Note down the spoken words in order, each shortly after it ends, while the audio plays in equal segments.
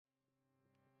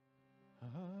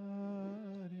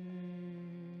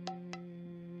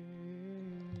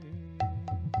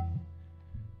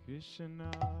Krishna,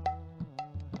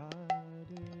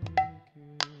 Hare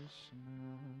Krishna,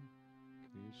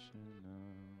 Krishna,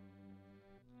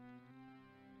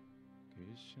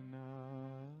 Krishna,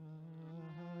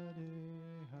 Hare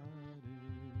Hare,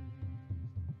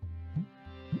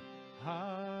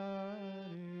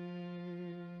 Hare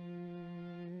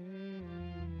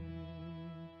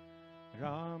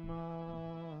Rama,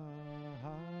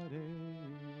 Hare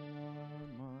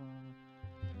Rama,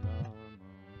 Rama,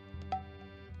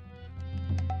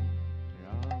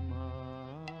 Rama,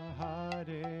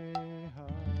 Hare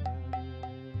Hare,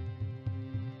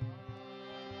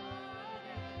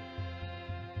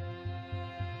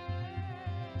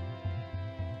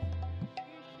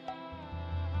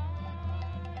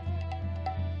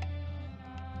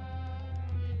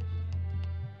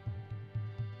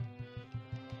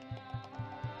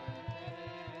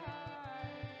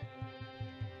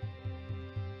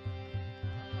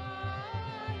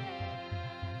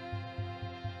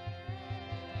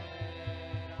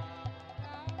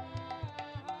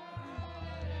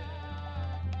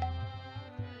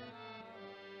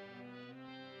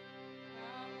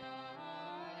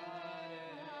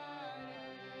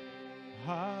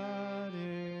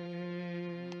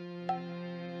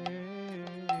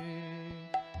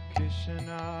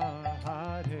 Krishna,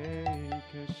 Hare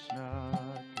Krishna,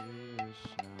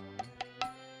 Krishna,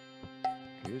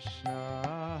 Krishna,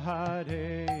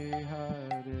 Hare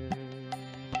Hare,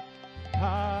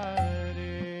 Hare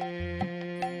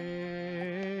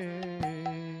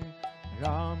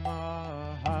Rama,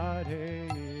 Hare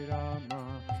Rama,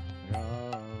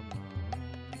 Rama,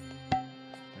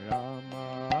 Rama,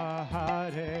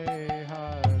 Hare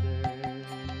Hare,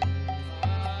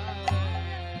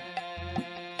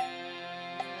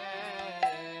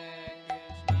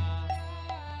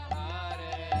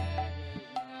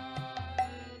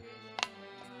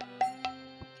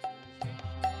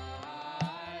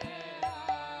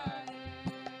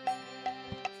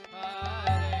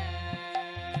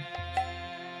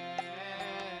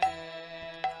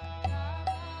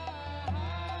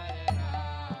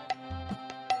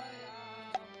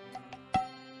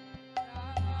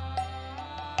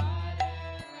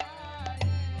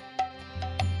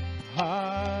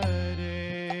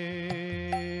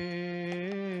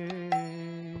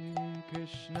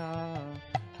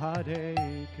 Hare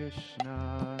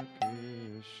Krishna,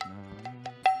 Krishna,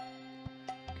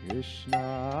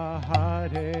 Krishna,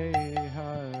 Hare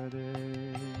Hare,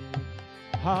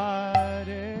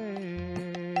 Hare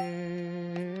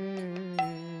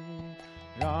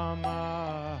Rama,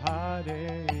 Hare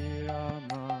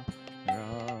Rama,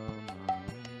 Rama,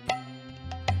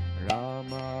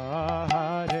 Rama,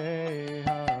 Hare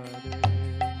Hare,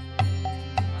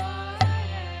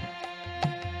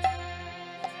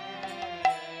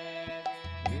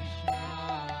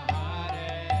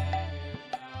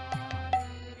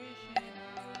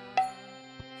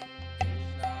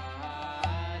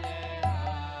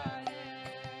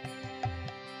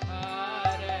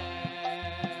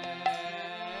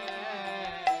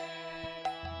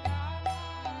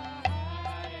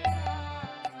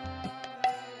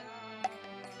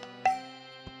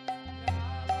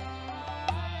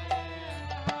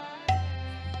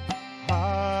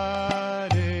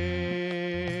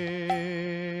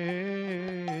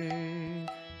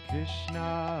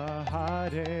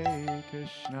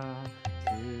 Krishna,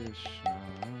 Krishna,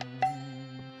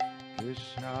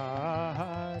 Krishna,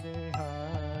 Hare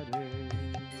Hare,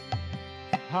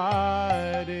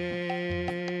 Hare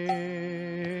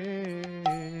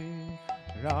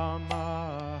Rama,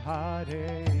 Hare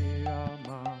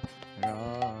Rama,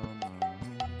 Rama,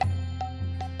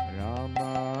 Rama,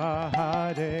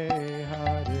 Hare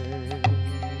Hare,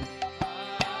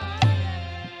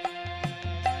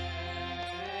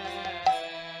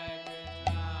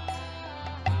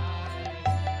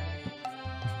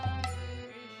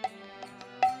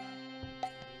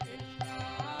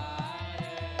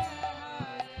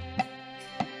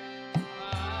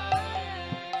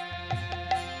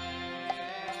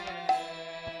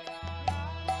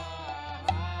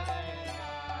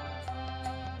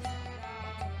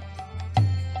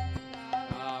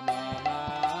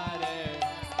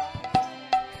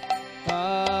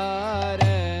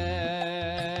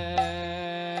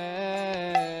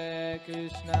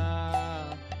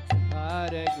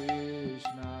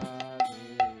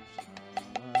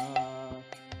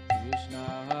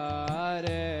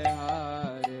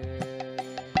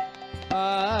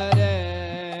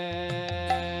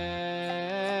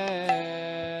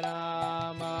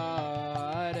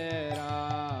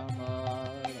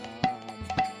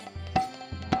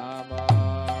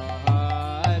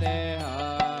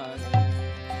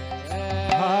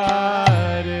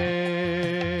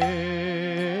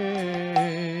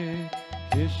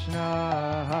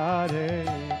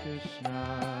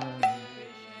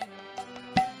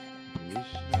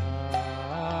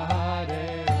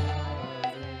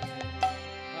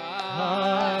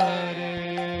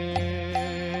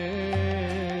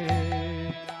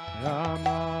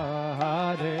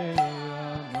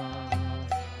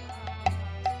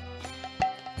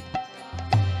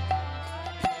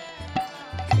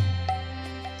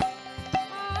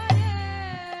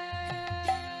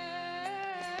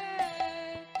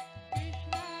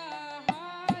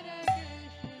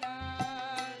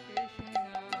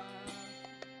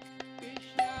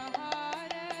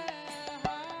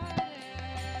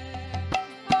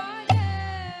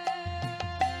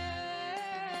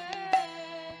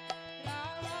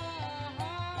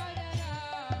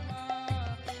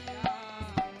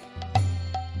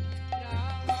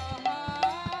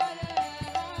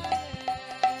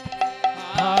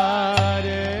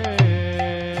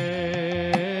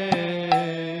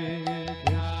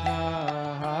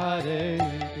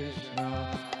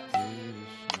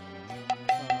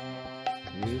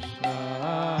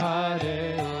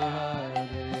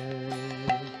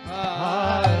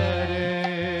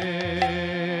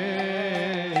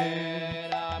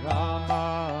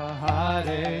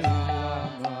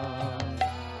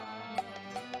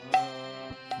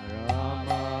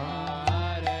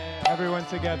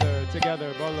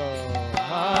 together, bolo.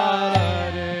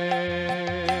 Hare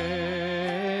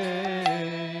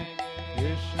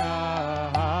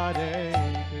Krishna, Hare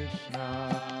Krishna,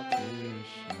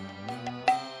 Krishna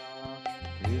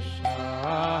Krishna,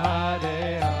 Hare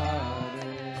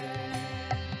Hare,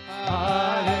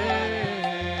 Hare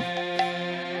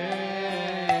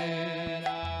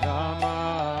Rama,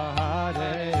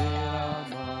 Hare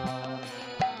Rama,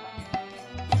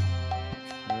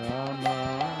 Rama.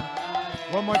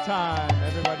 One more time,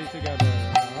 everybody together.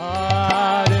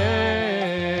 Hare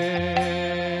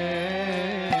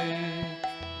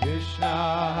Krishna,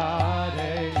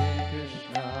 Hare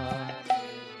Krishna,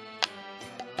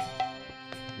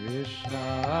 Krishna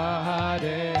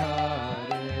Hare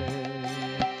Hare,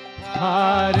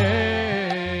 Hare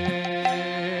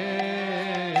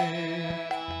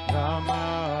Rama,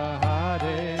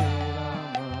 Hare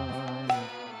Rama.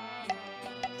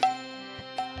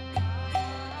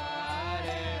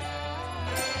 Hare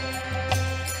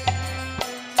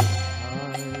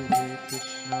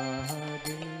Krishna,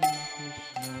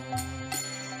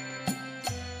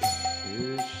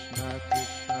 Krishna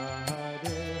Krishna,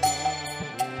 Hare Hare,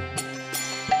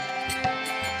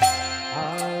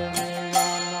 Hare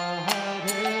Rama,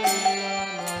 Hare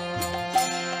Rama,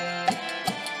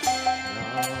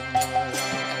 Rama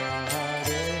Rama,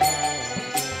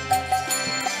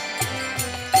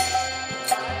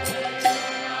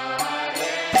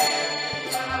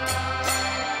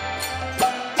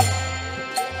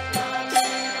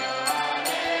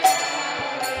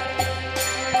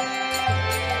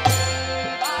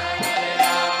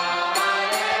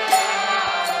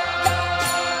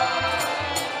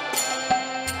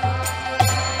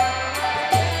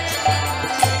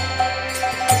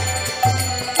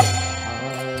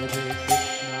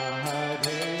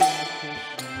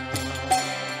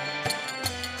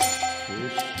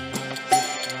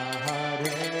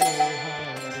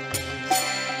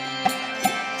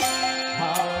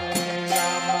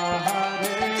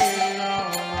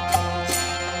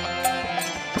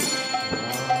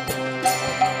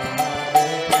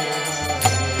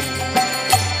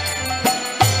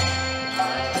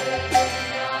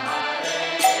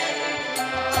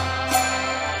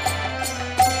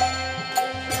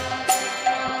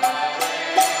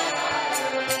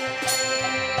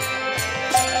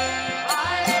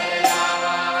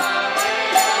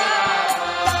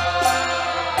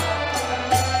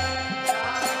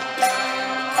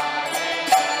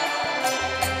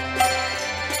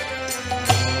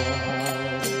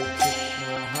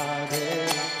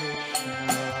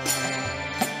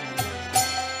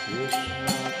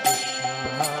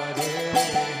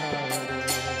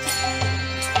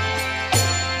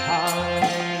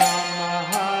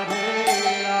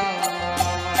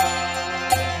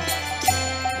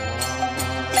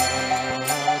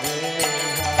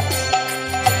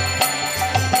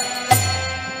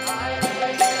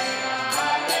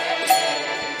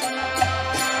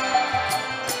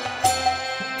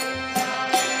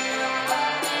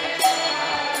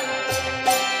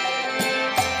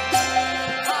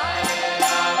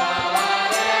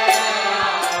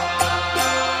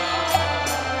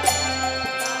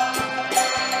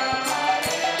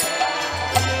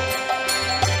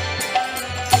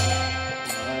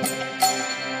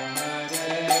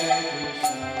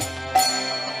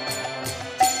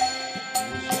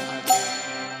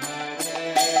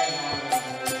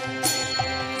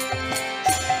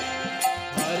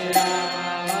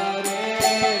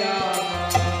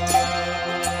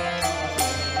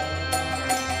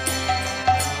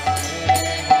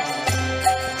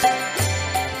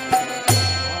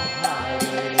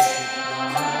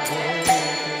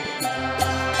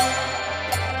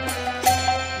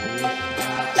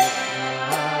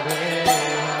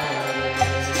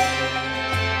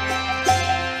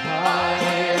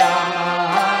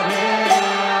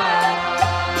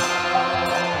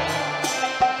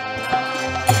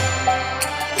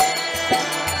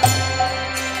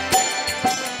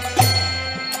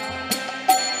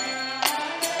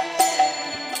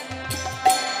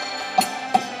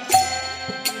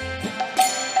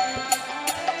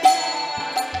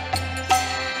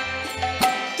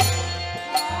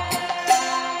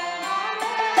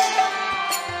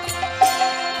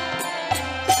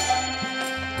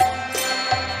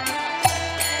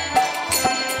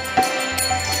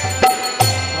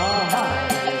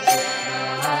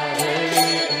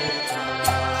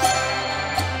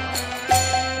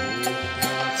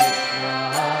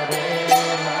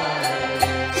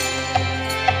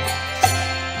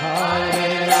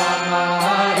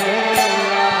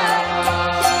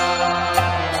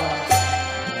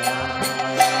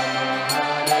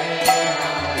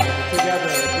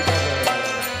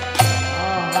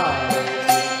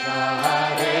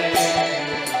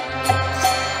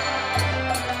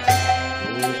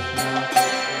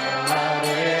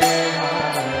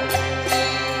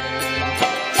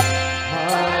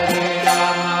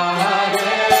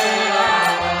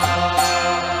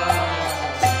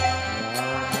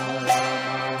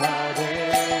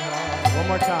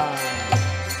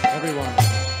 everyone.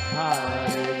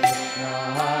 Hare Krishna,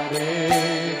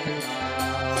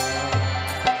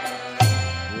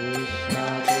 Krishna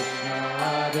Krishna,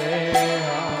 Hare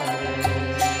Hare,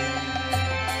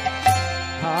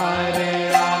 Hare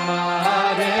Rama,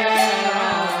 Hare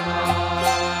Rama,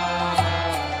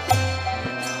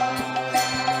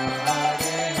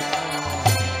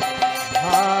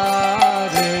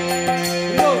 Hare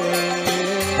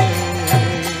Krishna,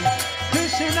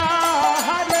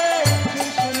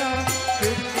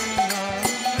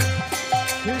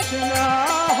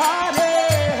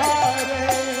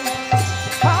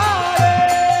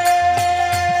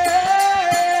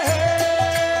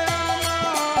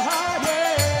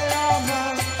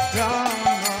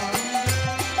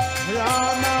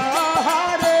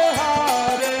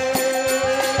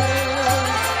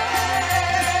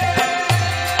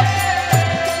 Krishna,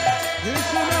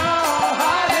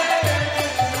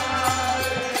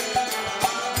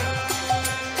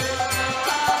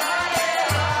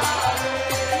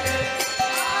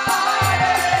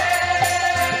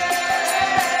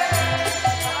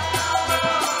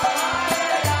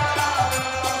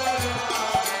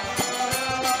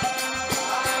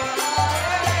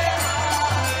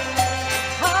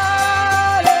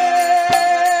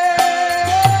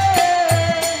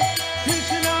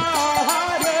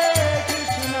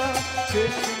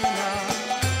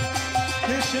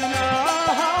 Krishna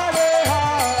Hare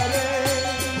Hare,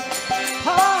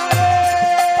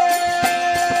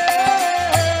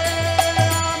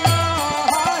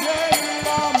 Hare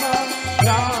Rama,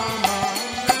 Rama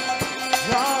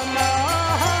Rama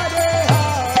Hare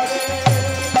Hare,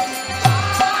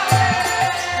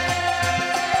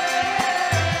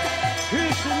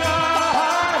 Krishna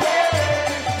Hare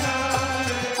Krishna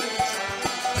Hare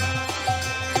Krishna,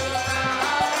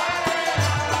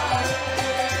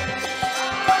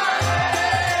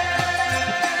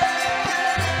 Krishna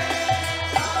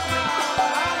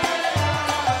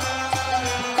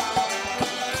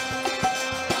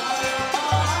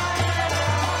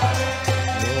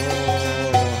Hare Hare, Hare Rama, Rama Rama Hare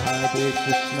Hare, Krishna Hare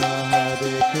Krishna,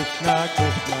 Hare Krishna,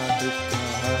 Krishna Krishna,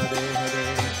 Hare Hare,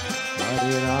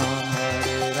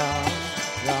 Hare Ram,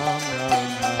 Ram Ram,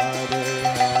 Hare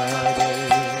Hare.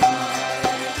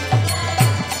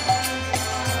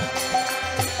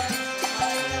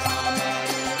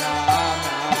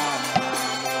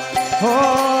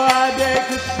 Oh, Hare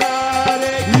Krishna,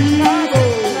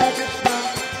 Krishna Krishna,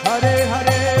 Hare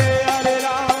Hare,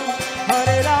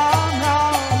 Hare Ram,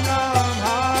 Ram Ram,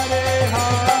 Hare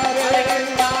Hare.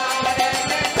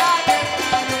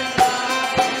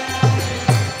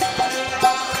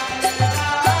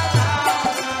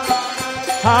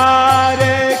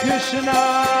 Hare Krishna,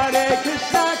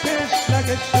 Krishna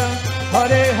Krishna,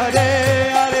 Hare Hare,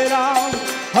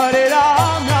 Hare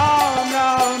Ram, Ram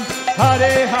Ram,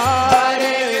 Hare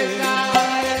Hare.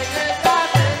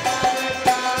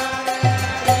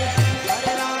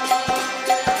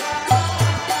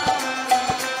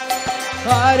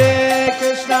 Hare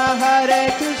Krishna,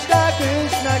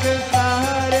 Krishna Krishna,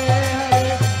 Hare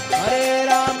Hare, Hare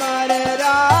Ram,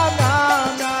 Ram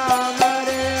Ram,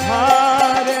 Hare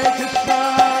Hare. Krishna,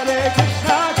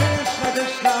 Krishna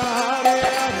Krishna, Hare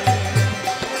Hare.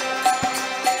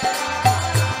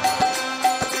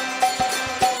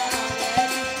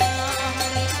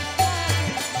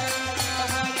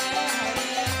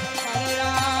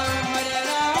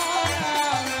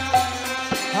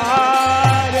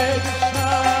 Hare Krishna,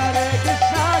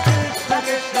 Krishna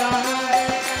Krishna, Hare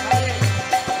Hare,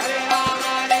 Hare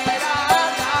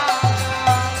Ram,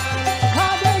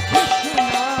 Hare Krishna,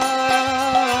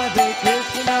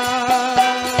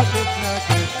 Krishna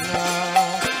Krishna,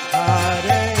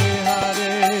 Hare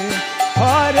Hare,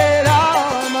 Hare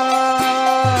Rama,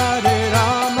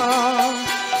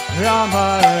 Rama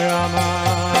Rama,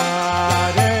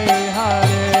 Hare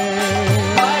Hare.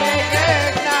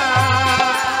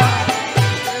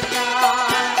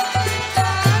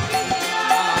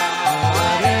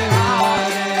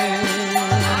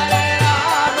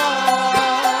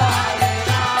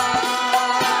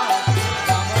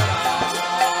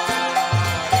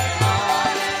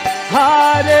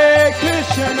 Hare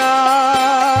Krishna,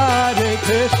 Hare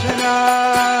Krishna,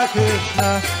 Krishna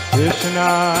Krishna,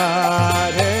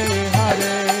 Hare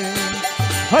Hare,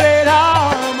 Hare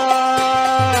Rama,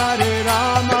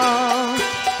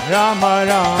 Rama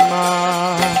Rama,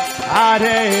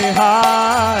 Hare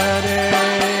Hare.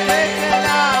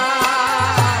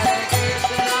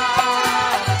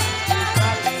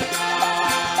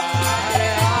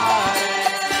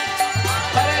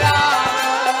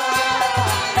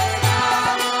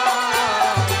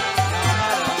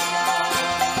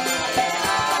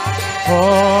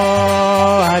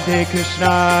 Oh, Hare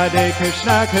Krishna,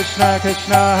 Krishna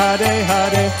Krishna, Hare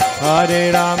Hare,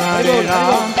 Hare Ram,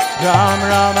 Ram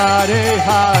Ram, Hare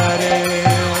Hare.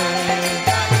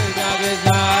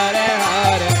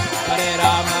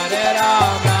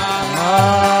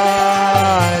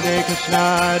 Hare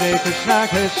Krishna,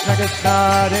 Krishna Krishna,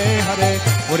 Hare Hare,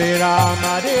 Hare Ram,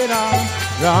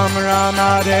 Ram Ram,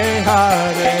 Hare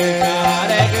Hare.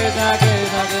 Hare Krishna,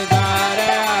 Krishna Krishna, Hare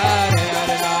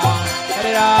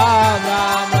Ram,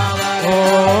 Ram Ram, Hare Hare. Oh,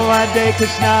 Hare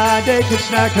Krishna,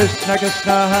 Krishna Krishna,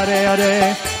 Hare Hare,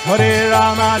 Hare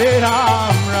Ram, Ram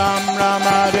Ram,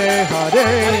 Hare Hare.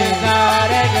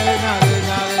 Hare Krishna,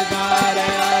 Krishna Krishna, Hare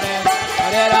Hare,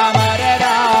 Hare Ram,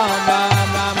 Ram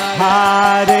Ram,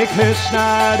 Hare Krishna,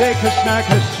 Krishna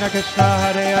Krishna,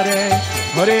 Hare Hare,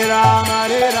 Hare Ram,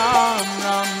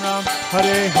 Ram Ram,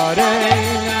 Hare Hare.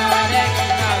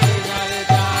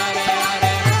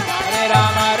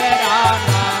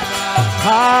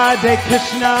 Hare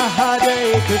Krishna,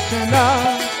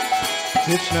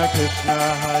 Krishna Krishna,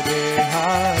 Hare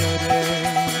Hare,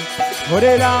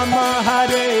 Hare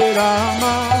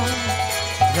Rama,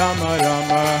 Rama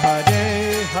Rama, Hare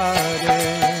Hare.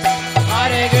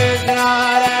 Hare Krishna,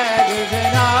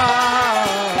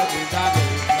 Krishna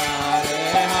Krishna,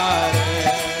 Hare Hare,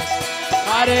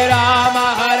 Hare Rama,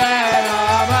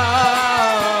 Rama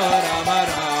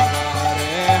Rama,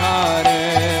 Hare Hare.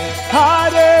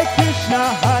 Hare Krishna,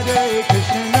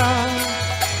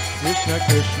 Krishna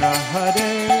Krishna,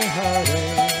 Hare Hare,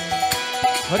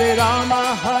 Hare Rama,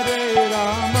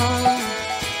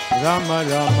 Rama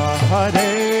Rama, Hare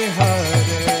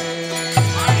Hare.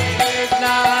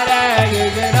 Krishna, Krishna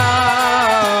Krishna,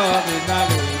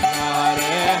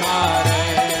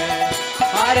 Hare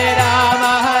Hare, Hare Rama,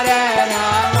 Rama Rama, Hare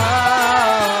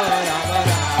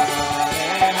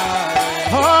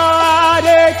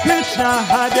Hare.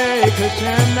 Hare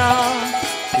Krishna,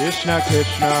 Krishna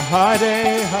Krishna, Hare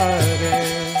Hare,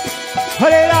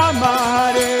 Hare Rama,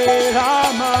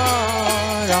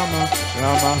 Rama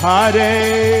Rama, Hare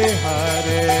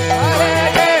Hare. Hare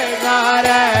Krishna,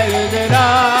 Krishna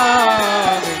Krishna, Hare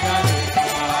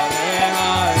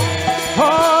Hare. Oh,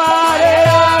 Hare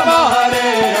Rama,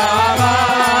 Rama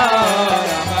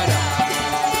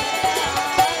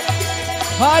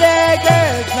Hare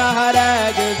Krishna,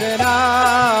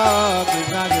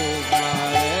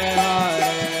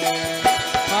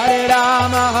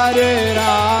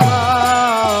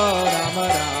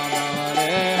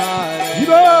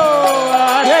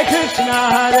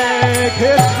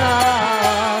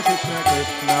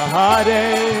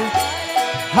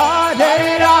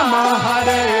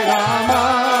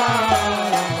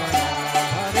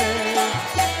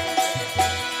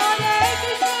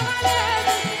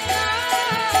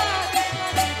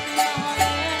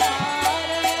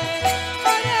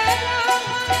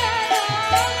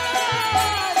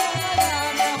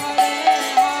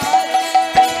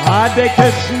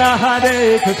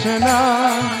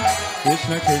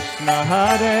 Krishna Krishna,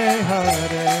 Hare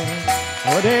Hare,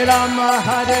 Hare Rama, Rama Rama,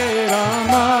 Hare Hare.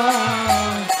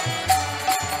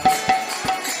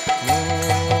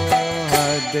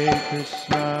 Hare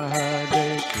Krishna,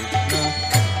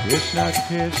 Krishna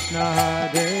Krishna,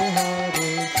 Hare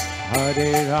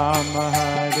Hare Rama, Rama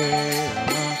Hare. Hare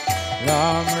Krishna, Krishna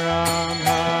Krishna,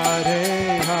 Hare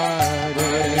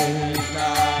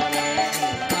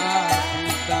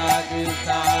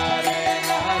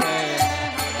Hare,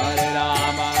 Hare Rama,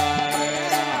 Rama.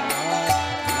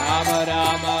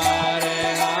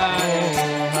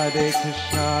 Oh, Hare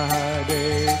Krishna,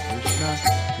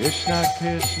 Krishna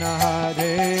Krishna,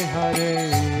 Hare Hare,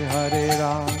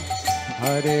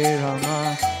 Hare Rama,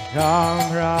 Ram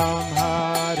Ram,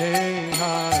 Hare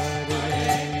Hare.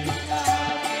 Hare Krishna, Krishna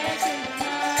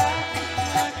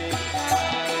Krishna,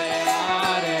 Hare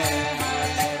Hare,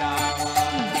 Hare Ram,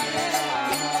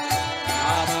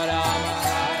 Ram Ram,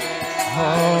 Hare Hare. Oh,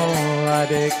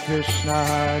 Hare Krishna,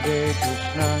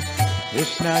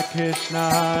 Krishna Krishna,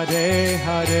 Hare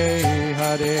Hare,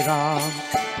 Hare Ram,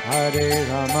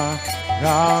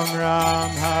 Ram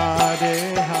Ram, Hare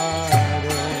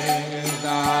Hare.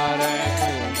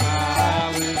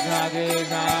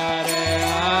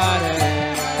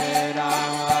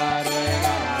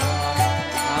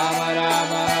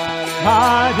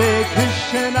 Hare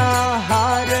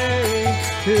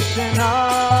Krishna,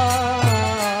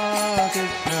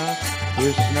 Krishna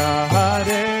Krishna,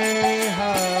 Hare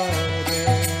Hare,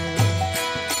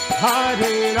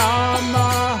 Hare Rama,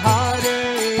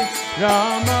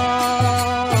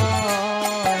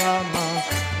 Rama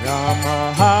Rama,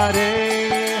 Hare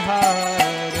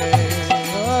Hare.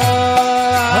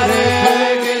 Hare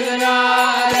Krishna,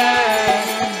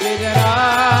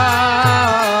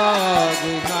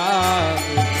 Krishna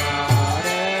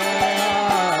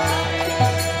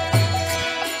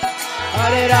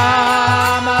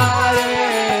Rama,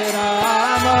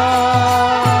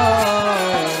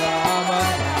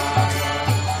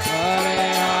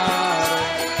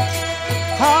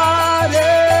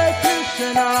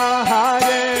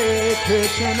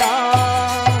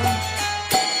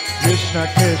 Krishna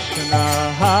Krishna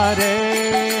Hare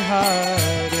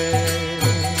Hare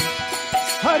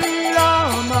Hare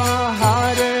Rama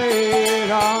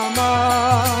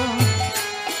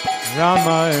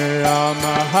Rama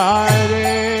Rama Hare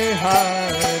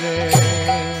Hare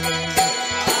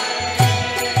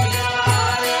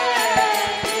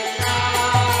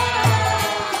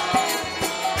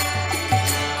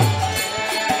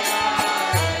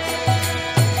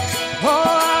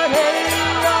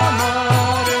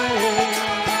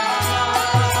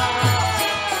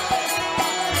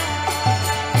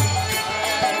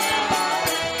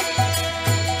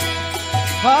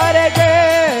Hare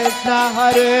Krishna,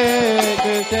 Hare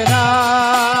Krishna,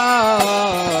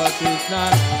 Krishna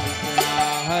Krishna,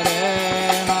 Hare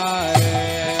Hare,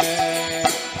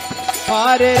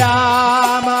 Hare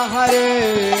Rama,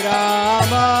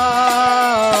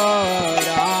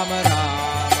 Rama Rama,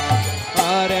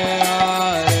 Hare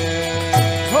Hare.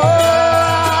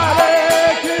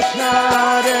 Hare Krishna,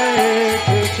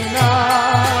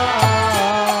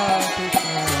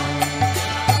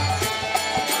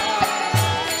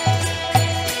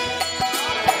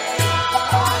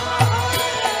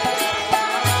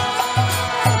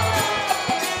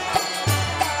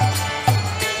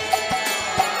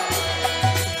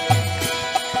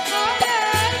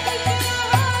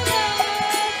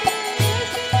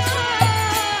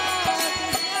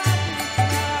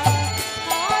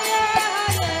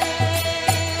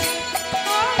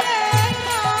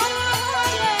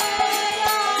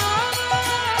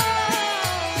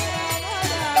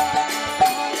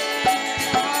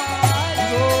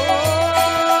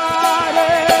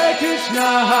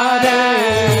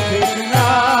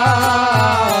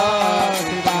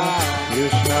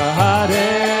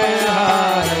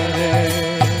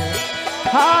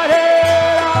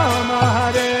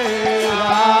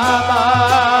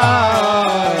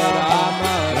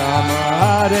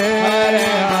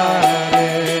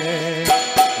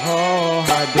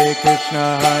 Krishna Krishna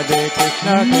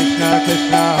Krishna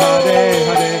Krishna Hare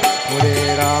Hare Hare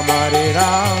Rama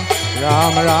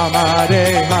Rama Rama Hare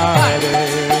Hare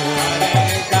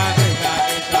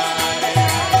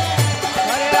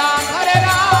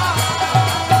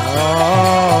Oh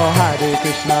Hare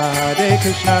Krishna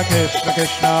Krishna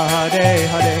Krishna Hare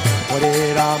Hare Hare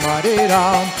Rama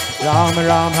Rama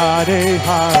Rama Hare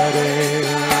Hare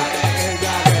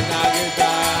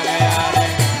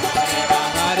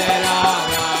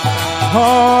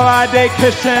Oh, Hare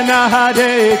Krishna,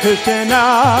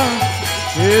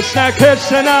 Krishna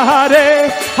Krishna, Hare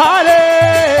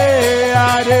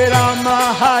Hare,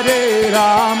 Hare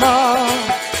Rama,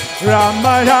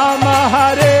 Rama Rama,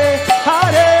 Hare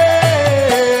Hare,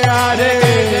 Hare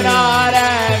Krishna,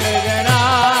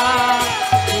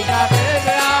 Krishna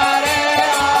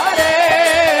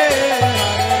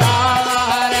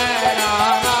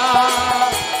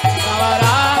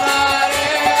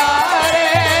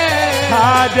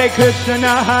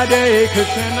Krishna, Hare Hare, Hare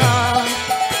Krishna,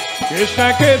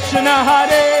 Krishna Krishna,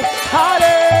 Hare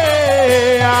Hare,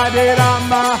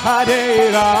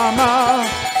 Hare Rama,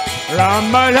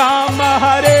 Rama Rama,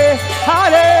 Hare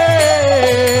Hare,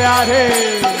 Hare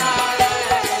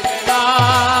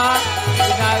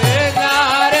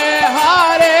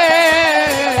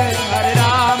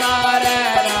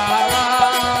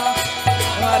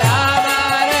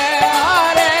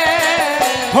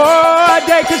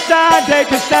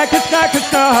Krishna, Krishna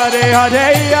Krishna, Hare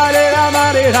Hare, Hare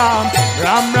Rama,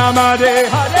 Rama Hare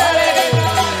Hare.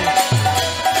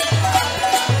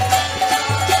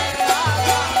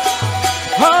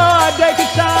 Hare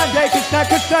Krishna,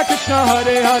 Krishna Krishna,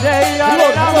 Hare Hare,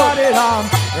 Hare Rama,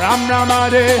 Rama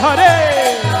Hare Hare.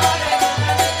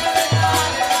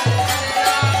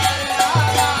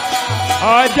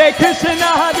 Hare Krishna,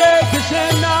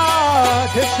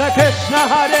 Krishna Krishna,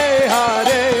 Hare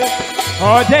Hare.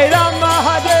 Hare Rama,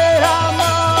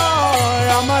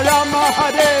 Rama Rama,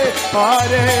 Hare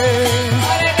Hare.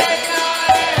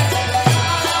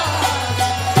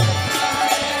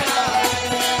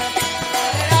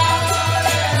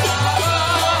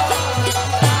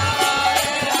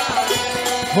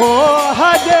 Oh,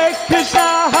 Hare Krishna,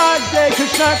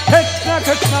 Krishna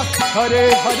Krishna, Hare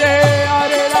Hare,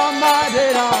 Hare Rama,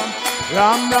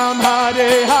 Rama Hare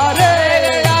Hare.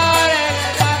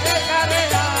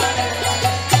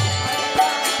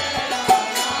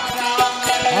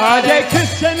 Hare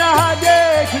Krishna,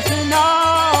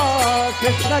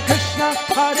 Krishna Krishna,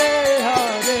 Hare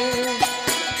Hare.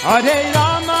 Hare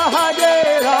Rama,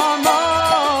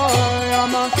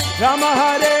 Rama Rama,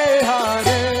 Hare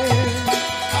Hare.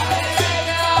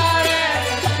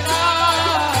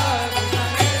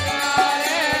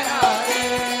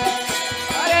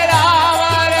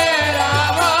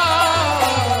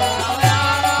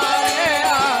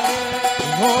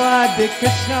 Hare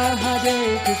Krishna, Hare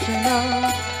Krishna,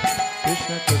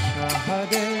 Krishna Krishna,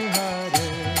 Hare Hare,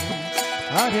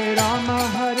 Hare Rama,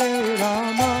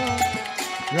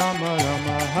 Rama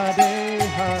Rama, Hare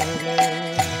Hare.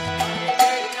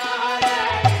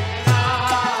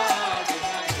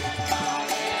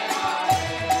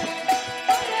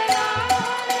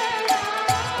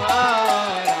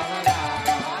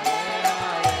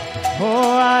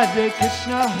 Oh, Hare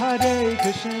Krishna, Hare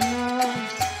Krishna,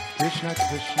 Krishna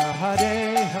Krishna,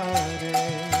 Hare Hare,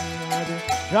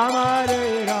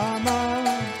 Hare Rama,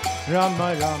 Rama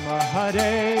Rama,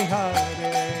 Hare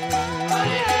Hare.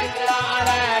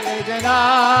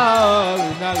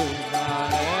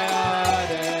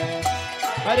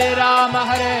 Hare Rama, Rama Rama,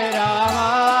 Hare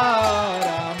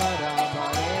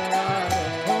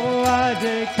Hare. Oh,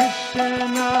 Hare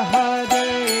Krishna,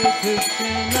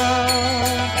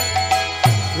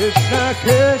 Krishna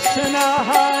Krishna,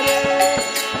 Hare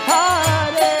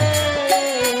Hare,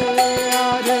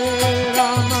 Hare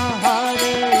Rama,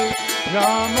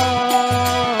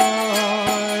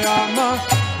 Rama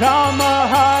Rama,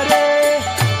 Hare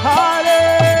Hare,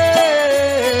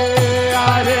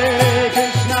 Hare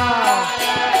Krishna.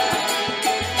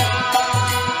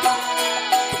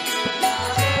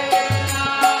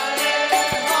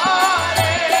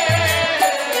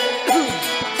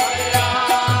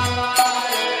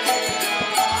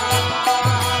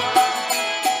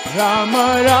 Rama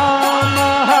Rama,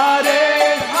 Hare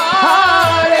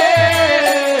Hare,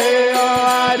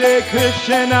 Hare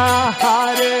Krishna,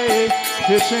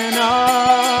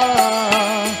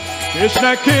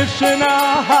 Krishna Krishna,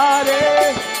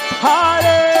 Hare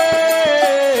Hare,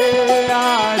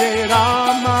 Hare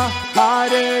Rama,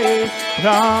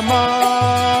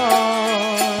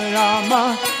 Rama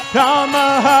Rama,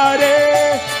 Hare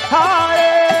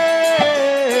Hare,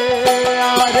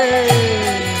 Hare.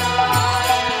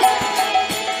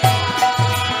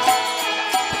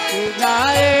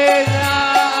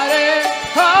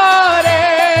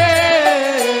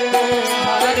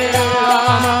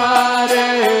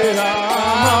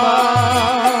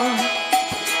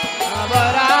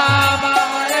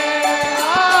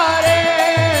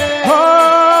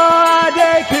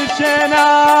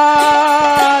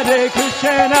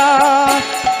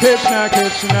 Krishna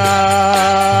Krishna,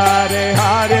 Hare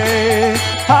Hare,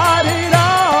 Hare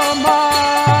Rama,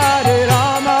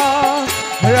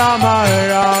 Rama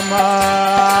Rama,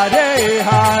 Hare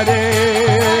Hare.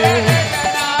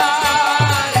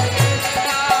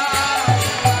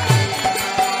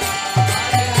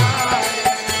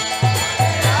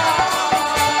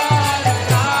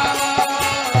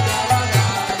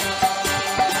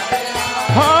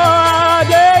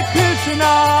 Hare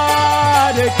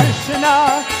Krishna,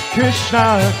 Krishna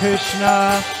Krishna,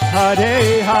 Hare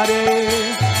Hare,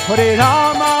 Hare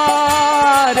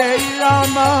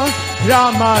Rama,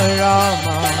 Rama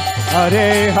Rama, Hare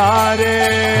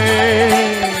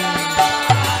Hare.